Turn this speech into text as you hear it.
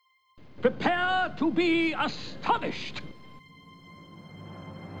Prepare to be astonished.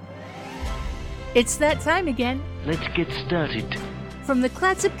 It's that time again. Let's get started. From the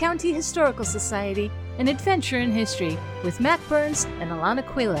Clatsop County Historical Society, an adventure in history with Matt Burns and Alana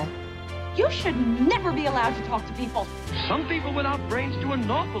Quilla. You should never be allowed to talk to people. Some people without brains do an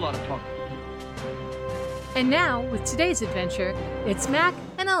awful lot of talking. And now, with today's adventure, it's Mac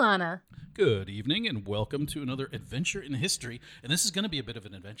and Alana. Good evening and welcome to another adventure in history. And this is going to be a bit of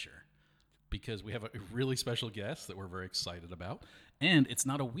an adventure because we have a really special guest that we're very excited about. And it's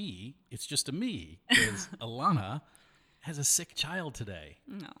not a we, it's just a me, because Alana has a sick child today.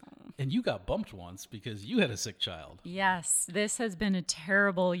 No. And you got bumped once because you had a sick child. Yes, this has been a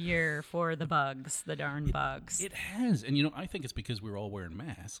terrible year for the bugs, the darn bugs. It has. And, I think it's because we were all wearing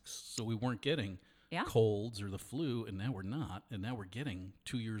masks, so we weren't getting colds or the flu, and now we're not. And now we're getting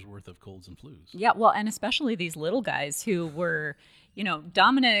 2 years' worth of colds and flus. Yeah, well, and especially these little guys who were,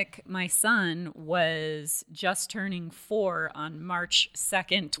 Dominic, my son, was just turning 4 on March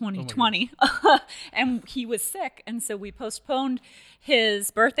 2nd, 2020. And he was sick. And so we postponed his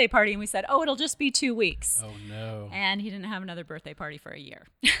birthday party and we said, it'll just be 2 weeks. Oh, no. And he didn't have another birthday party for a year.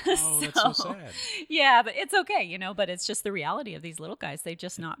 Oh, that's so sad. Yeah, but it's okay, but it's just the reality of these little guys. They've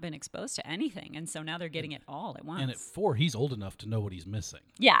just not been exposed to anything. And so now they're getting it all at once. And at 4, he's old enough to know what he's missing.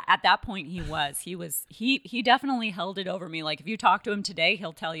 Yeah, at that point he definitely held it over me. Like if you talk to him today,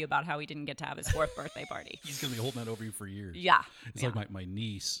 he'll tell you about how he didn't get to have his 4th birthday party. He's going to be holding that over you for years. Yeah. It's like my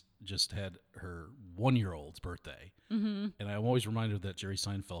niece just had her 1-year-old's birthday. Mm-hmm. And I'm always reminded of that Jerry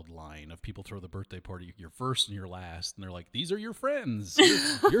Seinfeld line of people throw the birthday party, your first and your last. And they're like, these are your friends.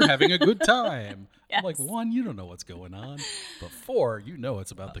 You're having a good time. Yes. I'm like, 1, you don't know what's going on. But 4, you know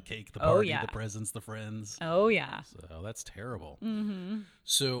it's about the cake, the party, the presents, the friends. Oh, yeah. So that's terrible. Mm-hmm.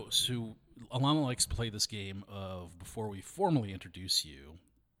 So Alana likes to play this game of, before we formally introduce you,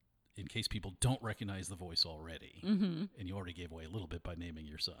 in case people don't recognize the voice already, and you already gave away a little bit by naming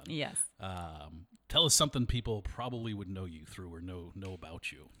your son. Yes. Tell us something people probably would know you through or know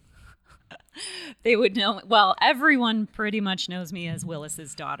about you. They would know. Well, everyone pretty much knows me as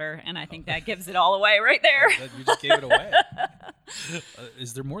Willis's daughter, and I think that gives it all away right there. You just gave it away.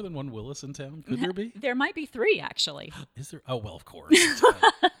 Is there more than one Willis in town? Could there be? There might be 3, actually. Is there? Oh, well, of course.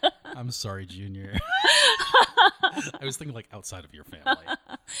 I'm sorry, Junior. I was thinking like outside of your family.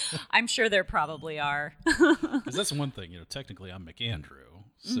 I'm sure there probably are. Because that's one thing, technically I'm McAndrew,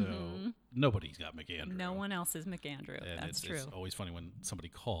 so nobody's got McAndrew. No one else is McAndrew. And That's true. It's always funny when somebody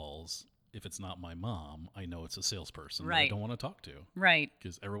calls. If it's not my mom, I know it's a salesperson that I Right. don't want to talk to. Right.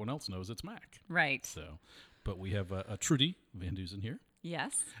 Because everyone else knows it's Mac. Right. So, but we have a Trudy Van Dusen here.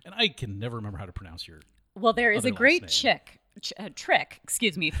 Yes. And I can never remember how to pronounce your Well, there is other a great last name. trick,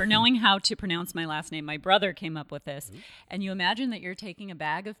 for knowing how to pronounce my last name. My brother came up with this. And you imagine that you're taking a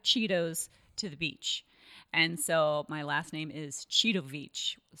bag of Cheetos to the beach. And so my last name is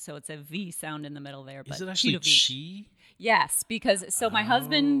Citovic. So it's a V sound in the middle there. But Is it actually Citovic. Chi? Yes, because my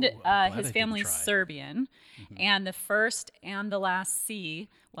husband, I'm glad I his didn't family's try. Serbian, and the first and the last C,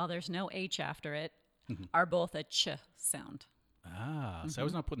 while there's no H after it, are both a ch sound. So I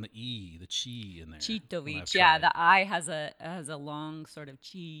was not putting the E, the Chi in there. when I've Citovic. Yeah, tried. the I has a long sort of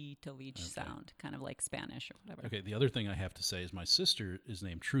Citovic sound, kind of like Spanish or whatever. Okay, the other thing I have to say is my sister is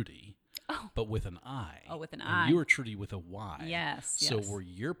named Trudy, but with an I. Oh, with an and I. you were Trudy with a Y. Yes, So yes. were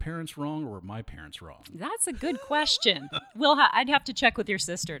your parents wrong or were my parents wrong? That's a good question. I'd have to check with your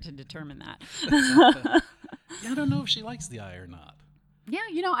sister to determine that. Yeah, I don't know if she likes the I or not. Yeah,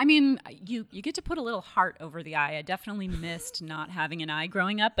 you get to put a little heart over the I. I definitely missed not having an I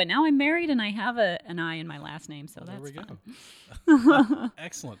growing up, but now I'm married and I have an I in my last name, so There that's we fun. go.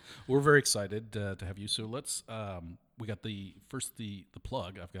 Excellent. We're very excited to have you. So let's. We got the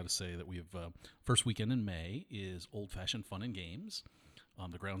plug. I've got to say that we have first weekend in May is Old Fashioned Fun and Games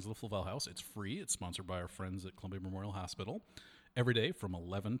on the grounds of the Flavel House. It's free. It's sponsored by our friends at Columbia Memorial Hospital. Every day from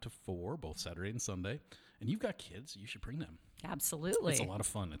 11 to 4, both Saturday and Sunday. And you've got kids, you should bring them. Absolutely. It's a lot of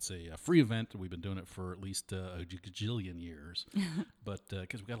fun. It's a free event. We've been doing it for at least a gajillion years. But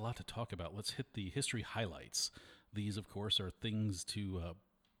because we've got a lot to talk about, let's hit the history highlights. These, of course, are things to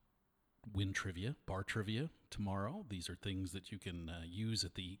win trivia, bar trivia tomorrow. These are things that you can use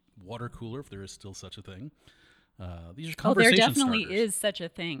at the water cooler, if there is still such a thing. These are conversation there definitely starters. is such a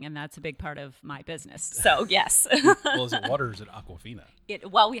thing, and that's a big part of my business. So, yes. Well, is it water or is it Aquafina?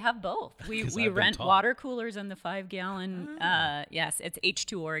 We have both. We I've been rent taught. water coolers in the 5-gallon. Yes, it's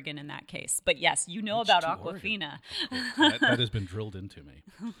H2 Oregon in that case. But yes, you know about H2 Oregon. Aquafina. That has been drilled into me.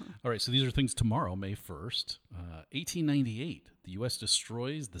 All right, so these are things tomorrow, May 1st. 1898, the U.S.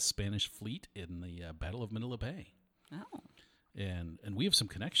 destroys the Spanish fleet in the Battle of Manila Bay. Oh. And we have some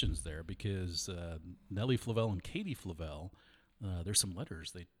connections there because Nellie Flavelle and Katie Flavelle, there's some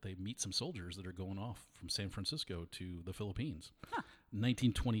letters. They meet some soldiers that are going off from San Francisco to the Philippines.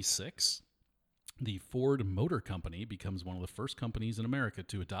 1926, the Ford Motor Company becomes one of the first companies in America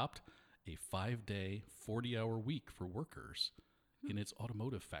to adopt a 5-day, 40-hour week for workers in its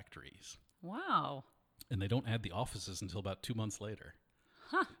automotive factories. Wow. And they don't add the offices until about 2 months later.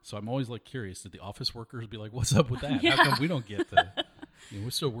 So I'm always curious, did the office workers be like, what's up with that? How come we don't get we're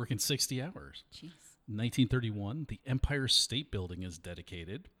still working 60 hours. Jeez. 1931, the Empire State Building is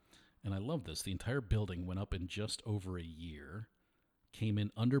dedicated. And I love this. The entire building went up in just over a year, came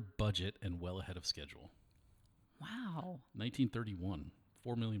in under budget and well ahead of schedule. Wow. 1931,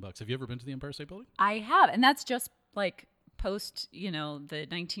 $4 million. Have you ever been to the Empire State Building? I have. And that's just post, the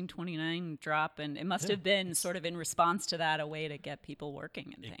 1929 drop, and it must have been sort of in response to that, a way to get people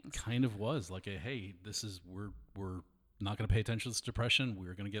working and things. It kind of was hey, this is we're not going to pay attention to this depression.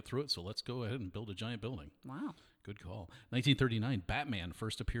 We're going to get through it, so let's go ahead and build a giant building. Wow. Good call. 1939, Batman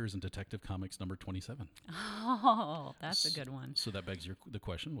first appears in Detective Comics number 27. Oh, that's a good one. So that begs the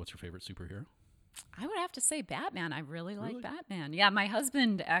question, what's your favorite superhero? I would have to say Batman. I really like Batman. Yeah, my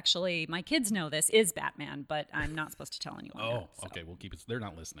husband actually, my kids know this, is Batman, but I'm not supposed to tell anyone. Okay, we'll keep it. They're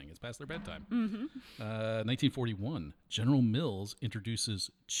not listening. It's past their bedtime. 1941, General Mills introduces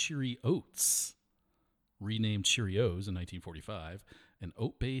Cheery Oats, renamed Cheerios in 1945, an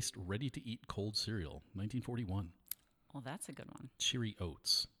oat-based, ready-to-eat cold cereal, 1941. Well, that's a good one. Cheery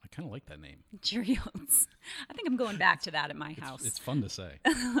Oats. I kind of like that name. Cheerios. I think I'm going back to that at my house. It's fun to say.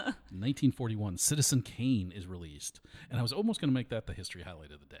 1941, Citizen Kane is released. And I was almost going to make that the history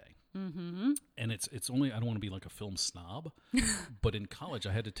highlight of the day. Mm-hmm. And it's only, I don't want to be like a film snob, but in college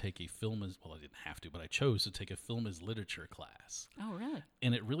I had to take a film as, well, I didn't have to, but I chose to take a film as literature class. Oh, really?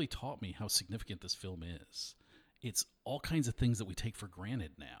 And it really taught me how significant this film is. It's all kinds of things that we take for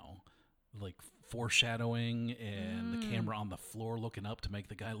granted now, like foreshadowing and the camera on the floor looking up to make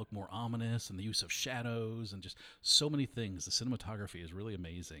the guy look more ominous, and the use of shadows and just so many things. The cinematography is really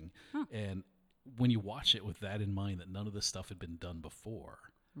amazing. And when you watch it with that in mind, that none of this stuff had been done before.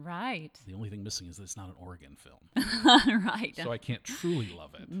 Right. The only thing missing is that it's not an Oregon film. Right. So I can't truly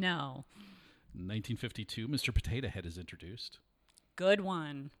love it. No. 1952, Mr. Potato Head is introduced. Good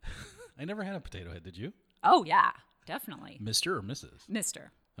one. I never had a potato head, did you? Oh, yeah, definitely. Mr. or Mrs.? Mr.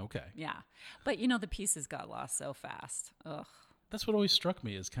 Okay. Yeah. But, the pieces got lost so fast. Ugh. That's what always struck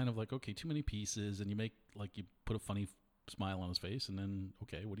me, is kind of like, okay, too many pieces, and you put a funny smile on his face, and then,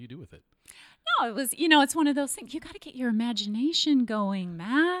 okay, what do you do with it? No, it was, it's one of those things. You got to get your imagination going,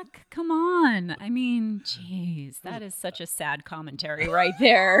 Mac. Come on. I mean, geez, that is such a sad commentary right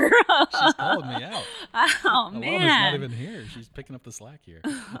there. She's calling me out. Oh, man. Alana's not even here. She's picking up the slack here.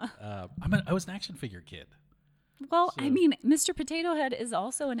 I was an action figure kid. Well, I mean, Mr. Potato Head is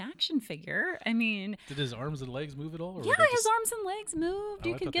also an action figure. I mean, did his arms and legs move at all? Or yeah, his arms and legs moved.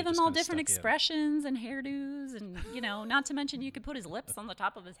 You could give him all different expressions and hairdos, and not to mention you could put his lips on the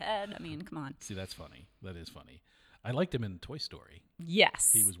top of his head. I mean, come on. See, that's funny. That is funny. I liked him in Toy Story.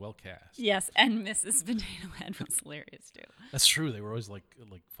 Yes, he was well cast. Yes, and Mrs. Potato Head was hilarious too. That's true. They were always like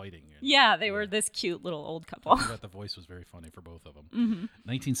fighting. Yeah, they were this cute little old couple. I thought the voice was very funny for both of them.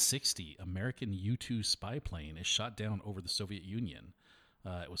 1960, American U-2 spy plane is shot down over the Soviet Union.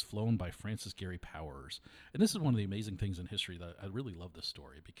 It was flown by Francis Gary Powers, and this is one of the amazing things in history that I really love this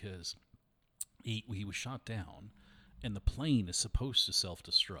story, because he was shot down, and the plane is supposed to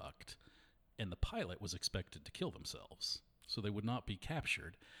self-destruct. And the pilot was expected to kill themselves, so they would not be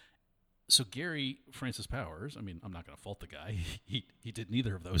captured. So Francis Powers, I mean, I'm not going to fault the guy. He did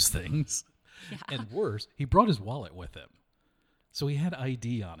neither of those things. Yeah. And worse, he brought his wallet with him. So he had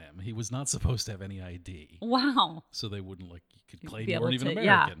ID on him. He was not supposed to have any ID. Wow. So they wouldn't, you could claim you weren't even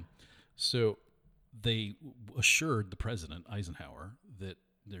American. Yeah. So they assured the president, Eisenhower, that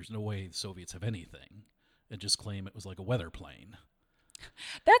there's no way the Soviets have anything, and just claim it was like a weather plane.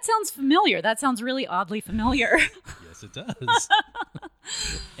 That sounds familiar. That sounds really oddly familiar. Yes, it does.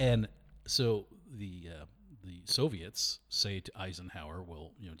 And so the Soviets say to Eisenhower,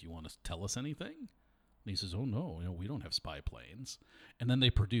 well, do you want to tell us anything? And he says, oh, no, we don't have spy planes. And then they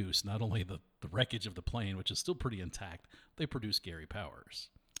produce not only the wreckage of the plane, which is still pretty intact, they produce Gary Powers.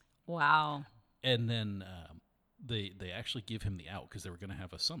 Wow. And then they actually give him the out, because they were going to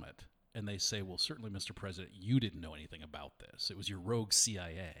have a summit. And they say, well, certainly, Mr. President, you didn't know anything about this. It was your rogue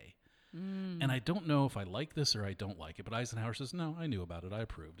CIA. And I don't know if I like this or I don't like it. But Eisenhower says, no, I knew about it. I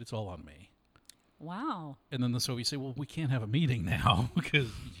approved. It's all on me. Wow. And then the Soviets say, well, we can't have a meeting now because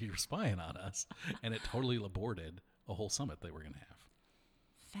you're spying on us. And it totally aborted a whole summit they were going to have.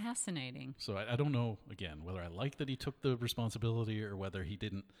 Fascinating. So I don't know, again, whether I like that he took the responsibility or whether he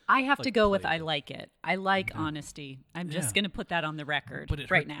didn't. I have to go with play I like it. I like honesty. I'm just going to put that on the record But it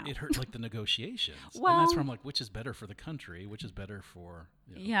right hurt, now. It hurt like the negotiations. Well- and that's where I'm like, which is better for the country? Which is better for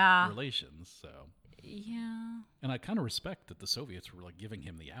relations? So. Yeah. And I kind of respect that the Soviets were like giving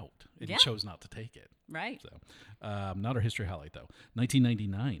him the out, and Yeah. he chose not to take it. Right. So, not our history highlight though.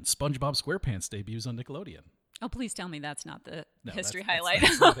 1999, SpongeBob SquarePants debuts on Nickelodeon. Oh, please tell me that's not the No, history that's highlight.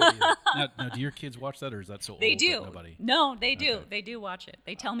 not it either. now, do your kids watch that, or is that so They old do. that nobody? No, they do. Okay. They do watch it.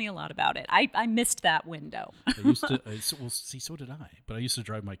 They tell me a lot about it. I missed that window. I used to. So did I. But I used to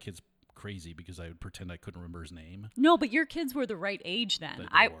drive my kids crazy because I would pretend I couldn't remember his name. No, but your kids were the right age then. They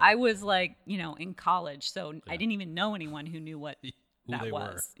were. I was like, in college, so I didn't even know anyone who knew what Who that they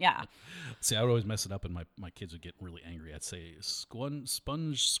was. were. Yeah. See, I would always mess it up, and my kids would get really angry. I'd say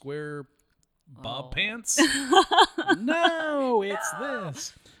Sponge Square Bob Pants. No, it's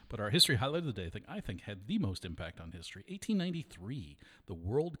this. But our history highlight of the day, I think had the most impact on history. 1893, the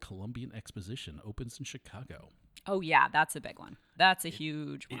World Columbian Exposition opens in Chicago. Oh yeah, that's a big one. That's a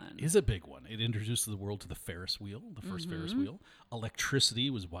huge one. It is a big one. It introduced the world to the Ferris wheel, the first Ferris wheel. Electricity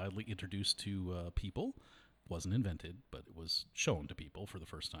was widely introduced to people. Wasn't invented, but it was shown to people for the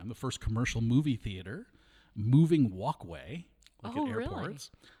first time. The first commercial movie theater, moving walkway, like at really?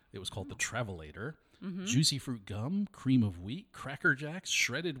 airports. It was called the Travelator. Juicy fruit gum, cream of wheat, Cracker Jacks,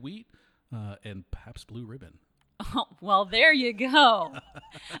 shredded wheat, and Pabst Blue Ribbon. Oh, well, there you go.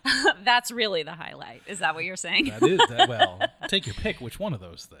 That's really the highlight. Is that what you're saying? That is that. Well, take your pick. Which one of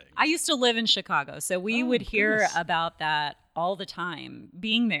those things? I used to live in Chicago, so we would hear goodness. about that all the time.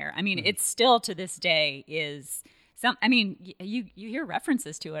 Being there, I mean, it's still to this day is some. I mean, you hear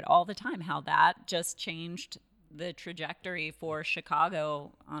references to it all the time. How that just changed the trajectory for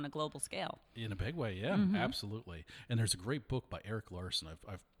Chicago on a global scale. In a big way, yeah, absolutely. And there's a great book by Eric Larson.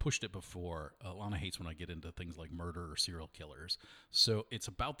 I've pushed it before. Lana hates when I get into things like murder or serial killers. So it's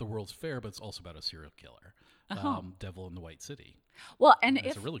about the World's Fair, but it's also about a serial killer, Devil in the White City. Well, and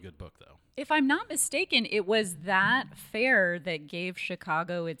It's a really good book, though. if I'm not mistaken, it was that fair that gave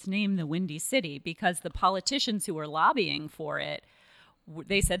Chicago its name, the Windy City, because the politicians who were lobbying for it,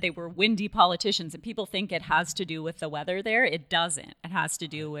 they said they were windy politicians, and people think it has to do with the weather there. It doesn't. It has to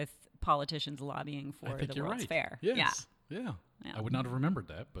do with politicians lobbying I for think the you're World's right. Fair. Yes. Yeah. Yeah. I would not have remembered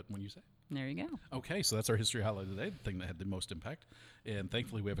that, but when you say. There you go. Okay, so that's our history highlight today, the thing that had the most impact. And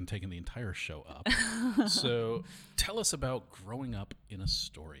thankfully, we haven't taken the entire show up. So tell us about growing up in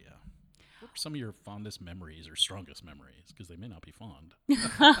Astoria. What are some of your fondest memories or strongest memories? Because they may not be fond.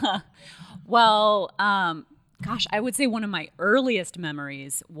 Well, gosh, I would say one of my earliest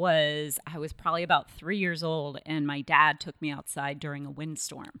memories was I was probably about 3 years old, and my dad took me outside during a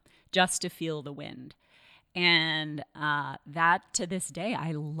windstorm just to feel the wind. And that to this day,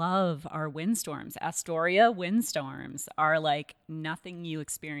 I love our windstorms. Astoria windstorms are like nothing you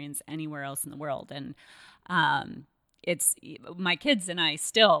experience anywhere else in the world. And it's my kids and I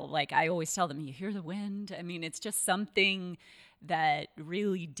still, like, I always tell them, you hear the wind? I mean, it's just something that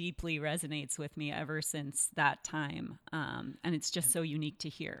really deeply resonates with me ever since that time. And it's just so unique to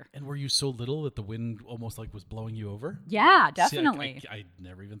hear. And were you so little that the wind almost like was blowing you over? Yeah, See, definitely. I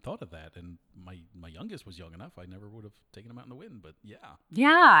never even thought of that. And my youngest was young enough. I never would have taken him out in the wind, but yeah.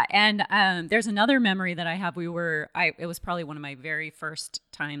 Yeah, and there's another memory that I have. It was probably one of my very first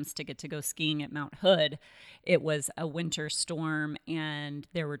times to get to go skiing at Mount Hood. It was a winter storm, and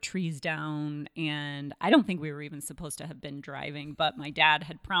there were trees down, and I don't think we were even supposed to have been driving, but my dad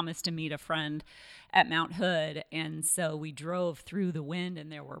had promised to meet a friend at Mount Hood, and so we drove through the wind,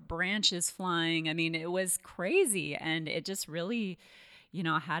 and there were branches flying. I mean, it was crazy, and it just really,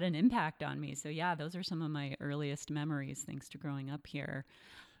 had an impact on me. So yeah, those are some of my earliest memories, thanks to growing up here.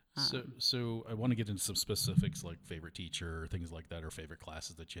 So I want to get into some specifics like favorite teacher, things like that, or favorite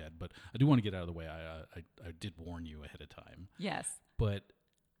classes that you had. But I do want to get out of the way. I did warn you ahead of time. Yes. But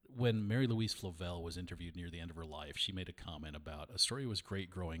when Mary Louise Flovell was interviewed near the end of her life, she made a comment about Astoria was great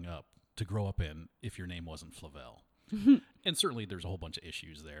to grow up in if your name wasn't Flovell. And certainly there's a whole bunch of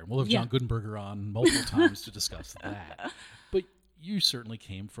issues there. And we'll have John Gutenberger on multiple times to discuss that. But you certainly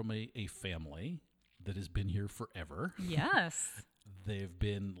came from a family that has been here forever. Yes. They've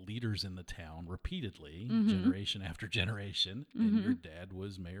been leaders in the town repeatedly, generation after generation, and your dad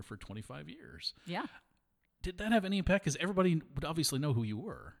was mayor for 25 years. Yeah. Did that have any impact? Because everybody would obviously know who you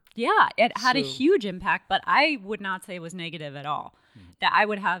were. Yeah, it had a So- huge impact, but I would not say it was negative at all. That I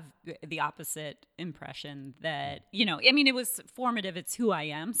would have the opposite impression that, it was formative. It's who I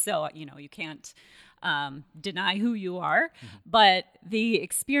am. So, you can't deny who you are. But the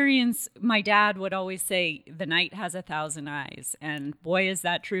experience, my dad would always say, the night has 1,000 eyes. And boy, is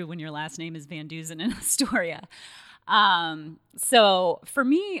that true when your last name is Van Dusen in Astoria. So for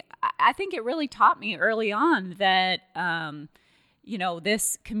me, I think it really taught me early on that,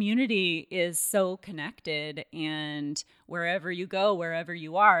 this community is so connected, and wherever you go, wherever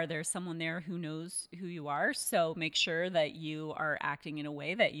you are, there's someone there who knows who you are. So make sure that you are acting in a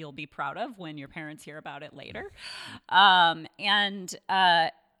way that you'll be proud of when your parents hear about it later.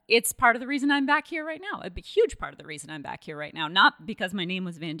 It's part of the reason I'm back here right now, a huge part of the reason I'm back here right now, not because my name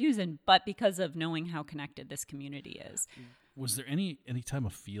was Van Dusen, but because of knowing how connected this community is. Was there any time a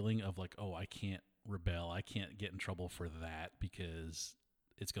feeling of like, oh, I can't rebel, I can't get in trouble for that because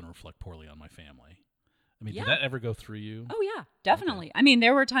it's going to reflect poorly on my family? I mean, did that ever go through you? Oh, yeah, definitely. Okay. I mean,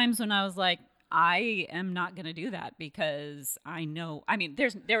 there were times when I was like, I am not going to do that because I know,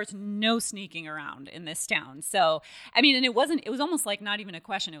 there was no sneaking around in this town. So, and it was almost like not even a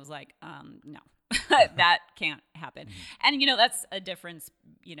question. It was like, no, that can't happen. And, that's a difference,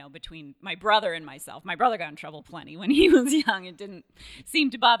 between my brother and myself. My brother got in trouble plenty when he was young. It didn't seem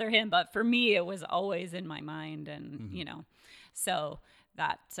to bother him. But for me, it was always in my mind. And, so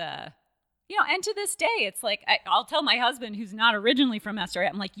that, and to this day, it's like, I'll tell my husband, who's not originally from Astoria,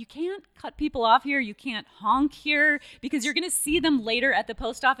 I'm like, you can't cut people off here. You can't honk here because you're going to see them later at the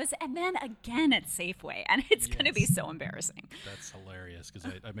post office and then again at Safeway. And it's going to be so embarrassing. That's hilarious because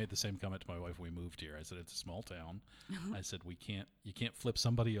I made the same comment to my wife when we moved here. I said, it's a small town. I said, you can't flip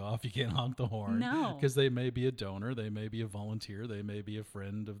somebody off. You can't honk the horn. No. Because they may be a donor. They may be a volunteer. They may be a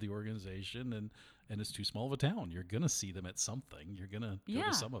friend of the organization. And it's too small of a town. You're going to see them at something. You're going to go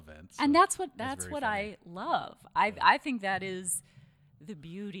to some event. So and that's what I love. I think that is the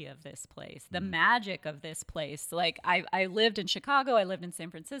beauty of this place, the magic of this place. Like I lived in Chicago, I lived in San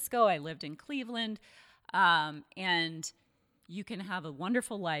Francisco, I lived in Cleveland, and you can have a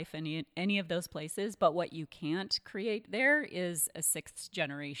wonderful life in any of those places, but what you can't create there is a sixth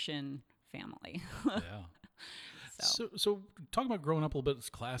generation family. Yeah. So talk about growing up a little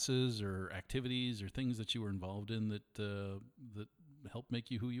bit, classes or activities or things that you were involved in that helped make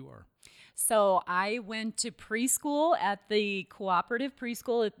you who you are. So I went to preschool at the cooperative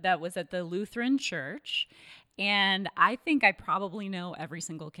preschool that was at the Lutheran church. And I think I probably know every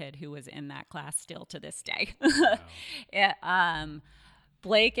single kid who was in that class still to this day. Wow.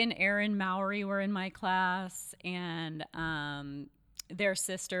 Blake and Aaron Mowry were in my class, and their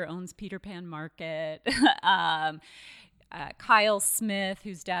sister owns Peter Pan Market. Kyle Smith,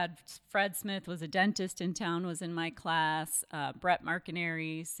 whose dad, Fred Smith, was a dentist in town, was in my class. Brett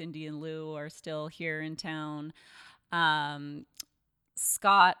Markinary, Cindy and Lou are still here in town.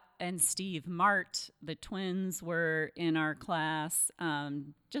 Scott and Steve Mart, the twins, were in our class.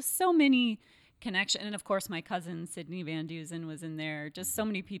 Just so many connections. And, of course, my cousin, Sydney Van Dusen, was in there. Just so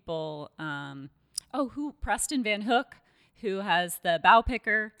many people. Preston Van Hook, who has the bow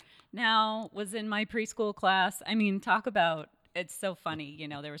picker now, was in my preschool class. Talk about, it's so funny.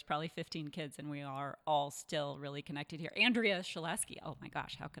 There was probably 15 kids and we are all still really connected here. Andrea Shaleski, oh my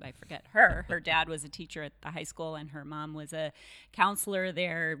gosh, how could I forget her? Her dad was a teacher at the high school and her mom was a counselor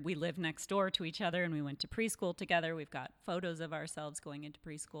there. We lived next door to each other and we went to preschool together. We've got photos of ourselves going into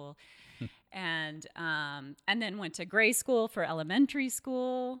preschool. And then went to grade school for elementary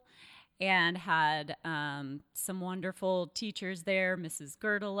school. And had some wonderful teachers there, Mrs.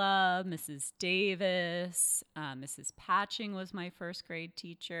 Girdala, Mrs. Davis, Mrs. Patching was my first grade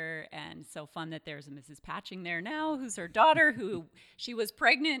teacher, and so fun that there's a Mrs. Patching there now, who's her daughter, who she was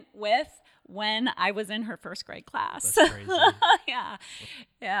pregnant with when I was in her first grade class. That's crazy.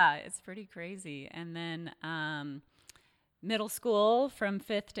 Yeah, it's pretty crazy. And then middle school from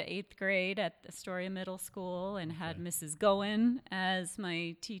 5th to 8th grade at Astoria Middle School, and had Mrs. Goen as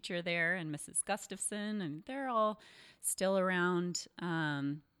my teacher there, and Mrs. Gustafson, and they're all still around,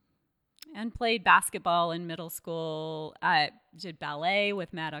 and played basketball in middle school. I did ballet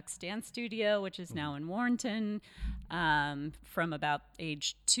with Maddox Dance Studio, which is now in Warrenton, from about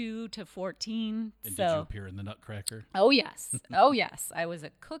age 2 to 14. And did you appear in the Nutcracker? Oh, yes. Oh, yes. I was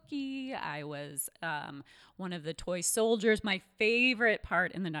a cookie. I was one of the toy soldiers. My favorite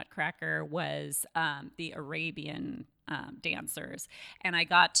part in the Nutcracker was the Arabian dancers. And I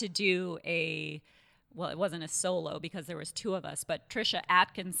got to do it wasn't a solo because there was 2 of us, but Trisha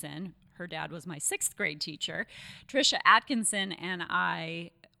Atkinson, her dad was my 6th grade teacher. Trisha Atkinson and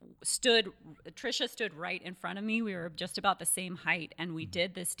Trisha stood right in front of me. We were just about the same height, and we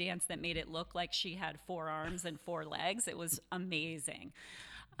did this dance that made it look like she had 4 arms and 4 legs. It was amazing.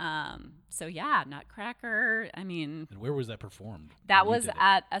 So yeah, Nutcracker. I mean, And where was that performed? that when you was did it?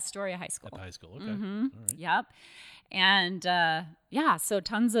 at Astoria High School. At the high school. Okay. Mm-hmm. All right. Yep. And yeah, so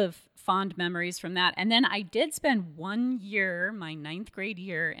tons of fond memories from that. And then I did spend 1 year, my 9th grade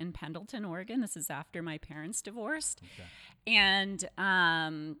year, in Pendleton, Oregon. This is after my parents divorced. Okay.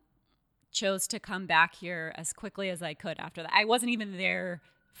 And chose to come back here as quickly as I could after that. I wasn't even there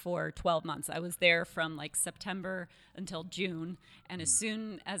for 12 months. I was there from like September until June, and as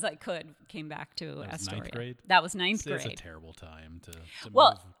soon as I could, came back to That was Astoria. 9th grade? That was ninth It's grade. a terrible time to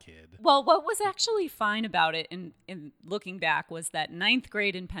Well, move a kid. Well, what was actually fine about it in looking back was that 9th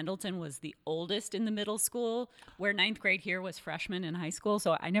grade in Pendleton was the oldest in the middle school, where 9th grade here was freshman in high school.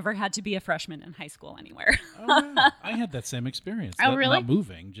 So I never had to be a freshman in high school anywhere. Oh, yeah. I had that same experience. Oh, really? Not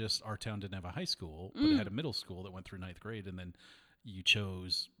moving, just our town didn't have a high school, but it had a middle school that went through 9th grade, and then you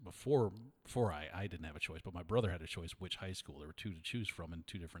chose before I didn't have a choice, but my brother had a choice which high school. There were 2 to choose from in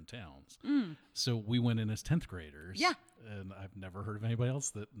 2 different towns. So we went in as 10th graders. Yeah. And I've never heard of anybody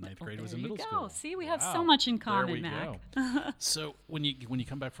else that 9th grade was in middle There you school. go. See, we have so Wow. much in There common, we Mac. go. So when you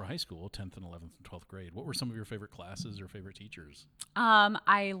come back for high school, 10th and 11th and 12th grade, what were some of your favorite classes or favorite teachers?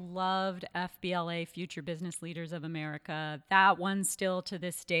 I loved FBLA, Future Business Leaders of America. That one still to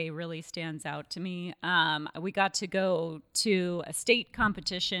this day really stands out to me. We got to go to a state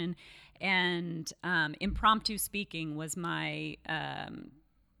competition, and impromptu speaking was my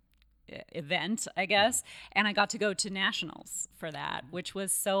event, I guess, and I got to go to nationals for that, which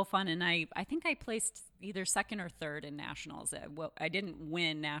was so fun. And I think I placed either second or third in nationals. I didn't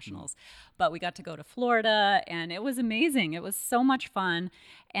win nationals, but we got to go to Florida, and it was amazing. It was so much fun.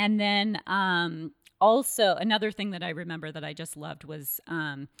 And then also another thing that I remember that I just loved was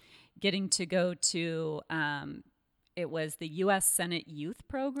getting to go to it was the U.S. Senate Youth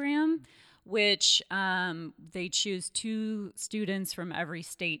Program, which they choose 2 students from every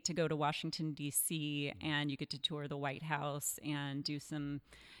state to go to Washington, D.C., and you get to tour the White House and do some,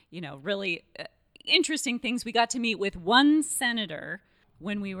 really interesting things. We got to meet with one senator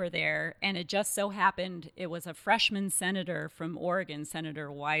when we were there, and it just so happened it was a freshman senator from Oregon, Senator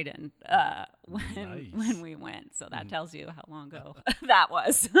Wyden, when we went. So that tells you how long ago that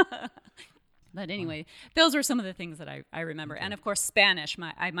was. But anyway, those are some of the things that I remember. Okay. And of course, Spanish.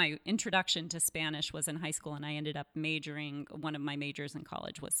 My introduction to Spanish was in high school, and I ended up majoring. One of my majors in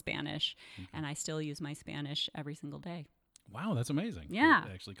college was Spanish, and I still use my Spanish every single day. Wow, that's amazing. Yeah.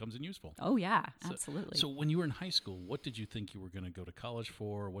 It actually comes in useful. Oh, yeah, absolutely. So when you were in high school, what did you think you were going to go to college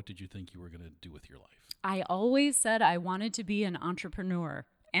for? What did you think you were going to do with your life? I always said I wanted to be an entrepreneur.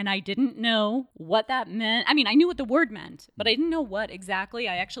 And I didn't know what that meant. I mean, I knew what the word meant, but I didn't know what exactly.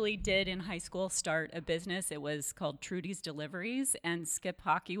 I actually did in high school start a business. It was called Trudy's Deliveries, and Skip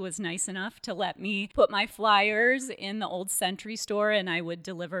Hockey was nice enough to let me put my flyers in the old Century store, and I would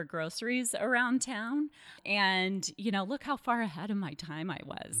deliver groceries around town. And, look how far ahead of my time I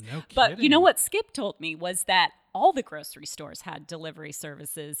was. No But kidding. you know what Skip told me was that all the grocery stores had delivery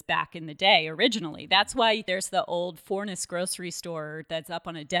services back in the day originally. That's why there's the old Forness grocery store that's up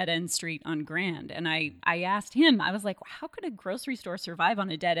on a dead-end street on Grand. And I asked him, I was like, how could a grocery store survive on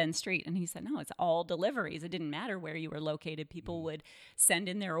a dead-end street? And he said, no, it's all deliveries. It didn't matter where you were located. People would send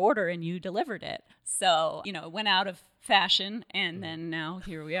in their order and you delivered it. So, it went out of fashion, and then now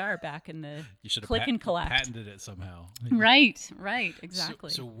here we are back in the click and collect. Patented it somehow. Right, exactly.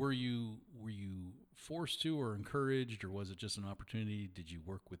 So were you forced to or encouraged, or was it just an opportunity? Did you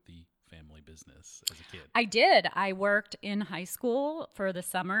work with the family business as a kid? I did. I worked in high school for the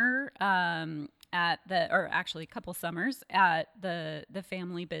summer actually a couple summers at the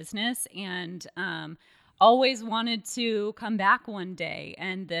family business, and always wanted to come back one day.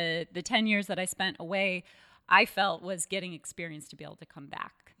 And the 10 years that I spent away, I felt was getting experience to be able to come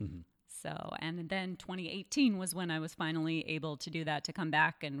back. Mm-hmm. So, and then 2018 was when I was finally able to do that, to come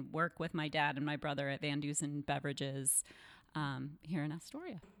back and work with my dad and my brother at Van Dusen Beverages here in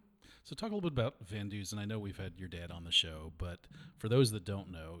Astoria. So talk a little bit about Van Dusen. I know we've had your dad on the show, but for those that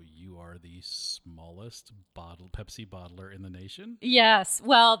don't know, you are the smallest Pepsi bottler in the nation. Yes.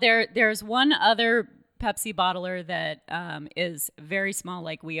 Well, there's one other Pepsi bottler that is very small,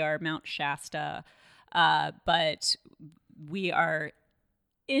 like we are, Mount Shasta, but we are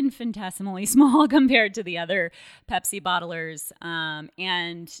infinitesimally small compared to the other Pepsi bottlers.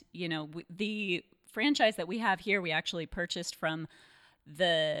 The franchise that we have here, we actually purchased from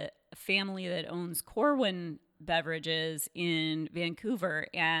the family that owns Corwin beverages in Vancouver.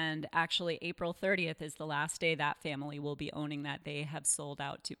 And actually, April 30th is the last day that family will be owning that. They have sold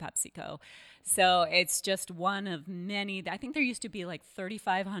out to PepsiCo. So it's just one of many. I think there used to be like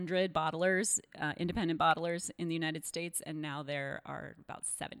 3,500 bottlers, independent bottlers in the United States, and now there are about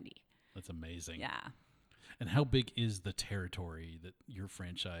 70. That's amazing. Yeah. And how big is the territory that your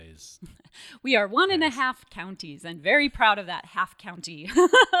franchise? We are 1.5 counties, and very proud of that half county.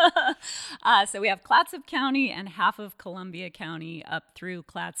 So we have Clatsop County and half of Columbia County up through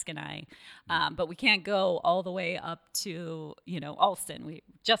Clatskanie, but we can't go all the way up to Alston. We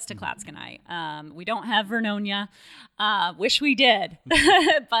just to Clatskanie. We don't have Vernonia. Wish we did,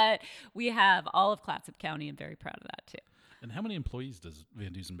 but we have all of Clatsop County, and very proud of that too. And how many employees does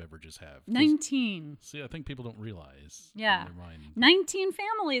Van Dusen Beverages have? 19. See, I think people don't realize. Yeah. In their mind. 19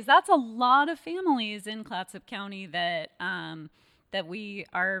 families. That's a lot of families in Clatsop County that we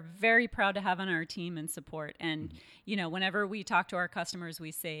are very proud to have on our team and support. And, whenever we talk to our customers,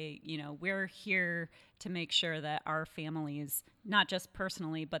 we say, we're here to make sure that our families, not just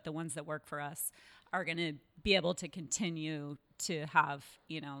personally, but the ones that work for us, are going to be able to continue to have,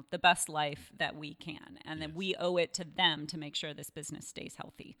 the best life that we can. And then we owe it to them to make sure this business stays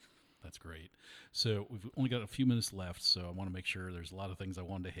healthy. That's great. So we've only got a few minutes left, so I want to make sure there's a lot of things I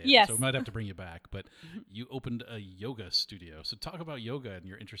wanted to hit. Yes. So we might have to bring you back, but you opened a yoga studio. So talk about yoga and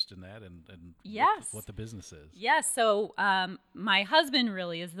your interest in that and yes. what the business is. Yes. So my husband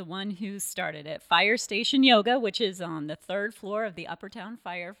really is the one who started it. Fire Station Yoga, which is on the 3rd floor of the Uppertown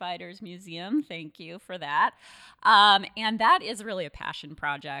Firefighters Museum. Thank you for that. And that is really a passion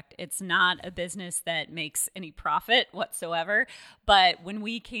project. It's not a business that makes any profit whatsoever. But when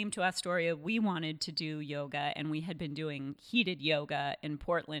we came to Astoria, we wanted to do yoga, and we had been doing heated yoga in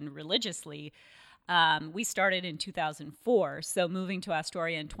Portland religiously. We started in 2004, so moving to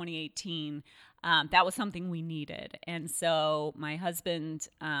Astoria in 2018, that was something we needed. And so my husband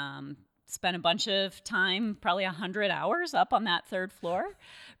spent a bunch of time, probably 100 hours up on that 3rd floor,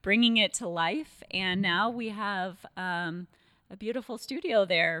 bringing it to life. And now we have a beautiful studio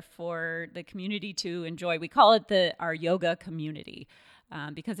there for the community to enjoy. We call it our yoga community.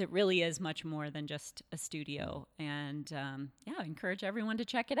 Because it really is much more than just a studio. And I encourage everyone to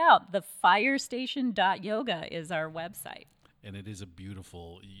check it out. The firestation.yoga is our website. And it is the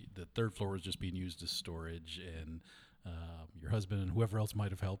 3rd floor is just being used as storage, and your husband and whoever else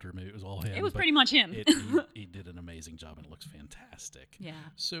might have helped, or maybe it was all him. It was pretty much him. He did an amazing job, and it looks fantastic. Yeah.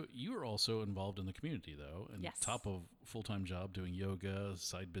 So you are also involved in the community, though, and yes. top of full-time job doing yoga,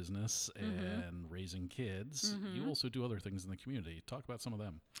 side business, and raising kids. You also do other things in the community. Talk about some of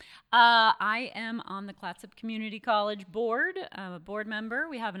them. I am on the Clatsop Community College board. I'm a board member.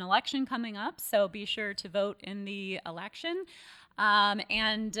 We have an election coming up, so be sure to vote in the election.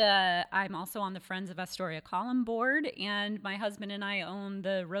 And I'm also on the Friends of Astoria Column board, and my husband and I own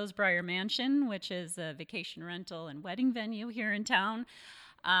the Rosebriar Mansion, which is a vacation rental and wedding venue here in town.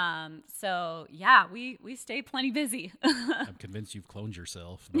 So yeah, we stay plenty busy. I'm convinced you've cloned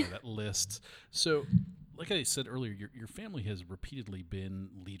yourself by that list. So like I said earlier, your family has repeatedly been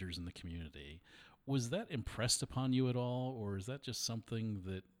leaders in the community. Was that impressed upon you at all, or is that just something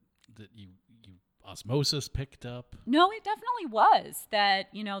that you osmosis picked up? No, it definitely was. That,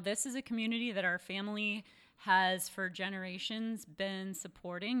 this is a community that our family has for generations been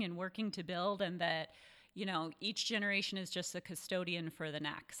supporting and working to build, and that, each generation is just a custodian for the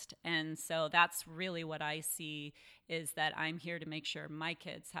next. And so that's really what I see, is that I'm here to make sure my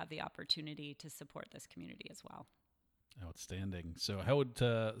kids have the opportunity to support this community as well. Outstanding. So how would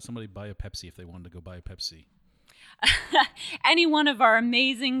somebody buy a Pepsi if they wanted to go buy a Pepsi? Any one of our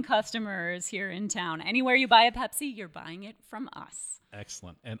amazing customers here in town. Anywhere you buy a Pepsi, you're buying it from us.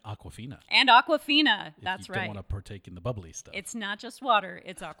 Excellent. And Aquafina. That's right. If you don't want to partake in the bubbly stuff. It's not just water,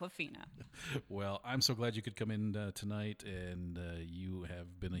 it's Aquafina. Well, I'm so glad you could come in tonight, and you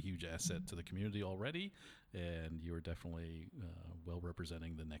have been a huge asset to the community already, and you're definitely well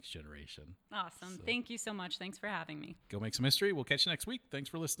representing the next generation. Awesome. So, thank you so much. Thanks for having me. Go make some history. We'll catch you next week. Thanks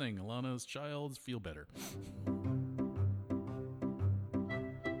for listening. Alana's Childs, Feel Better.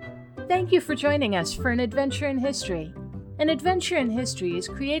 Thank you for joining us for An Adventure in History. An Adventure in History is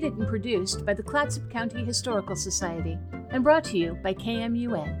created and produced by the Clatsop County Historical Society and brought to you by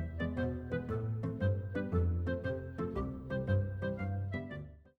KMUN.